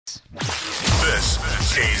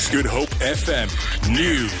This is Good Hope FM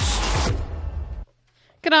News.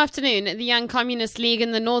 Good afternoon. The Young Communist League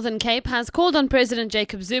in the Northern Cape has called on President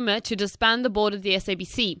Jacob Zuma to disband the board of the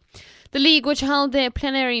SABC. The League, which held their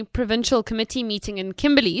plenary provincial committee meeting in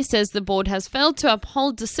Kimberley, says the board has failed to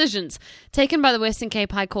uphold decisions taken by the Western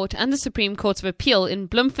Cape High Court and the Supreme Court of Appeal in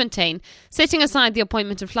Bloemfontein, setting aside the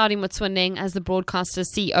appointment of Hlaudi Motsoeneng as the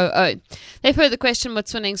broadcaster's COO. They further question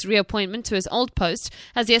Motsoeneng's reappointment to his old post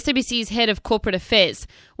as the SABC's head of corporate affairs.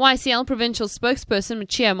 YCL provincial spokesperson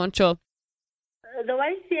Machia Moncho. The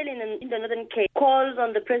YCL in the Northern Cape calls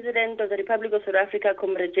on the President of the Republic of South Africa,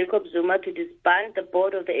 Comrade Jacob Zuma, to disband the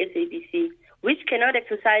board of the SABC, which cannot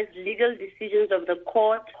exercise legal decisions of the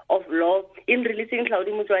court of law in releasing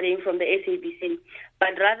Hlaudi Motsoeneng from the SABC, but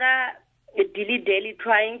rather dilly-dally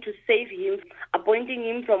trying to save him, appointing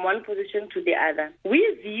him from one position to the other.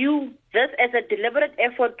 We view this as a deliberate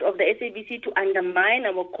effort of the SABC to undermine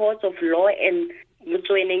our courts of law, and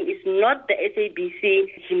Motsoeneng is not the SABC.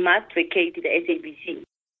 He must vacate the SABC.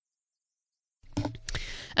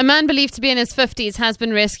 A man believed to be in his 50s has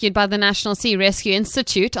been rescued by the National Sea Rescue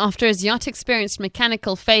Institute after his yacht experienced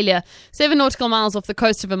mechanical failure 7 nautical miles off the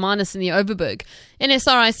coast of Hermanus in the Overberg.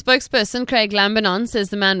 NSRI spokesperson Craig Lambernon says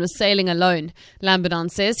the man was sailing alone.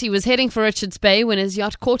 Lambernon says he was heading for Richards Bay when his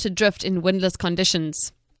yacht caught adrift in windless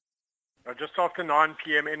conditions. Just after 9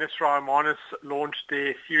 p.m, NSRI Hermanus launched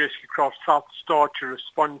their sea rescue craft South Star to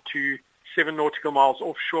respond to 7 nautical miles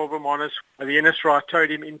offshore of Hermanus. The NSRI towed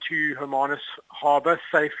him into Hermanus harbour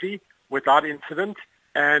safely without incident,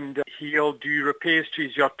 and he'll do repairs to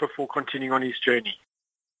his yacht before continuing on his journey.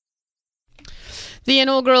 The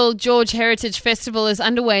inaugural George Heritage Festival is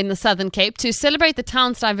underway in the Southern Cape to celebrate the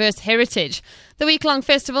town's diverse heritage. The week-long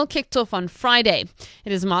festival kicked off on Friday.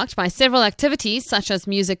 It is marked by several activities such as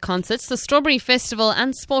music concerts, the Strawberry Festival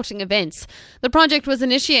and sporting events. The project was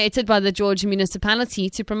initiated by the George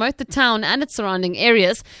municipality to promote the town and its surrounding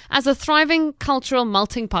areas as a thriving cultural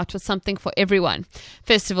melting pot with something for everyone.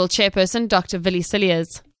 Festival chairperson Dr. Willie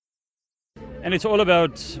Cilliers. And it's all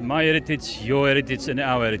about my heritage, your heritage and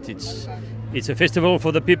our heritage. It's a festival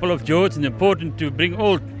for the people of George, and important to bring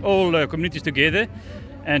all communities together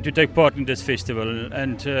and to take part in this festival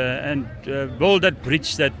and build that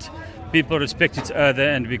bridge that people respect each other,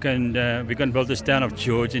 and we can build this town of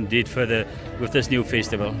George indeed further with this new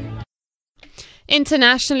festival.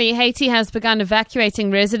 Internationally, Haiti has begun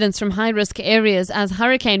evacuating residents from high-risk areas as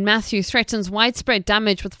Hurricane Matthew threatens widespread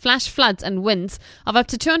damage with flash floods and winds of up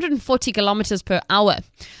to 240 kilometers per hour.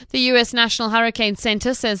 The U.S. National Hurricane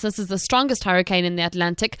Center says this is the strongest hurricane in the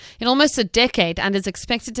Atlantic in almost a decade and is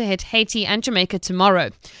expected to hit Haiti and Jamaica tomorrow.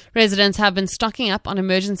 Residents have been stocking up on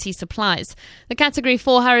emergency supplies. The Category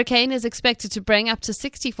 4 hurricane is expected to bring up to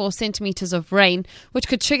 64 centimeters of rain, which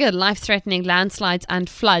could trigger life-threatening landslides and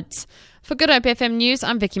floods. For Good Hope FM News,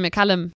 I'm Vicky McCullum.